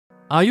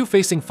Are you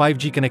facing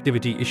 5G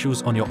connectivity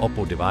issues on your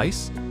OPPO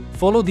device?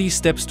 Follow these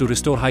steps to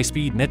restore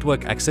high-speed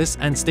network access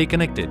and stay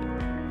connected.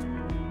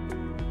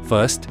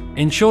 First,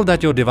 ensure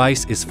that your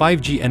device is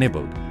 5G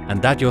enabled and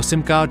that your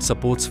SIM card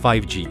supports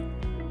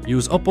 5G.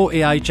 Use OPPO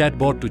AI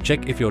chatbot to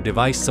check if your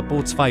device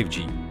supports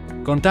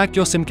 5G. Contact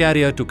your SIM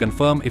carrier to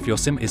confirm if your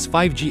SIM is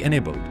 5G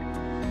enabled.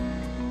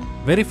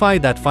 Verify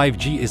that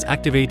 5G is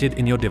activated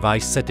in your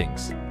device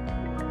settings.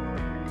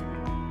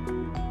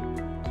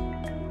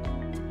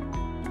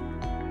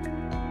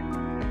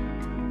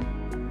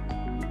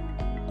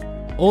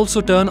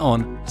 Also turn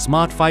on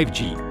Smart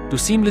 5G to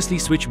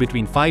seamlessly switch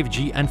between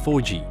 5G and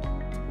 4G.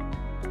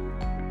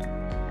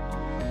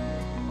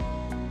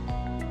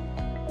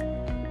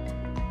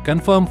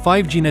 Confirm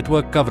 5G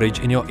network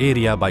coverage in your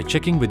area by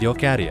checking with your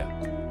carrier.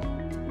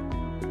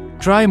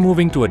 Try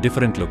moving to a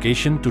different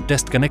location to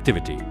test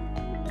connectivity.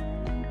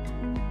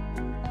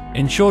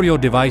 Ensure your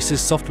device's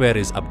software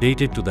is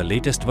updated to the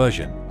latest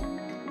version.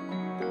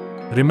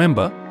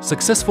 Remember,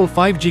 successful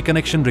 5G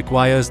connection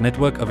requires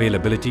network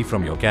availability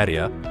from your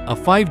carrier, a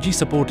 5G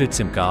supported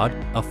SIM card,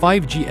 a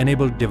 5G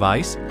enabled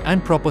device,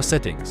 and proper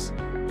settings.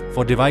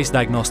 For device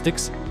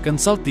diagnostics,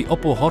 consult the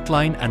OPPO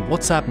hotline and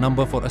WhatsApp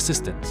number for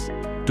assistance.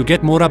 To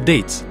get more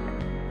updates,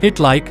 hit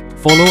like,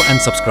 follow and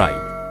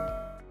subscribe.